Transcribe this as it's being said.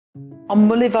On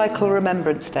Mullivaikkal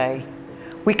Remembrance Day,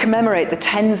 we commemorate the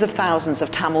tens of thousands of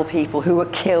Tamil people who were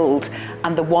killed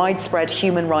and the widespread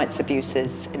human rights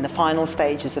abuses in the final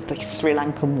stages of the Sri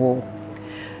Lankan war.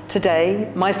 Today,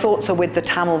 my thoughts are with the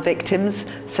Tamil victims,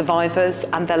 survivors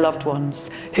and their loved ones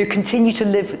who continue to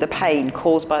live with the pain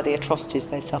caused by the atrocities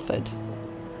they suffered.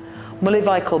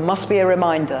 Mullivaikkal must be a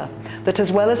reminder that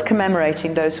as well as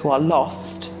commemorating those who are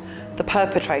lost, the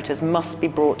perpetrators must be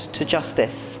brought to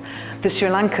justice. The Sri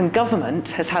Lankan government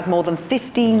has had more than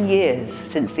 15 years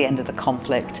since the end of the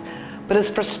conflict, but has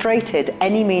frustrated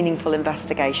any meaningful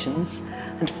investigations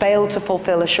and failed to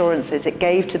fulfil assurances it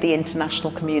gave to the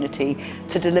international community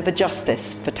to deliver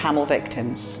justice for Tamil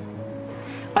victims.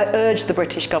 I urge the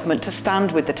British government to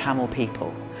stand with the Tamil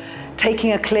people,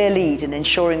 taking a clear lead in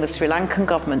ensuring the Sri Lankan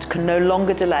government can no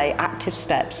longer delay active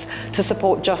steps to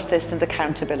support justice and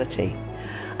accountability,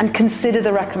 and consider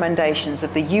the recommendations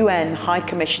of the UN High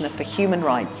Commissioner for Human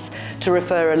Rights to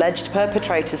refer alleged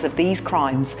perpetrators of these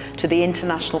crimes to the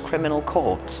International Criminal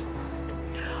Court.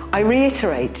 I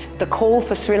reiterate the call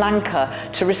for Sri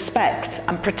Lanka to respect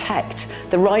and protect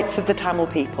the rights of the Tamil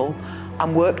people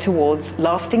and work towards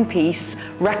lasting peace,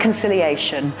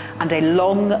 reconciliation and a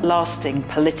long-lasting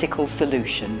political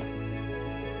solution.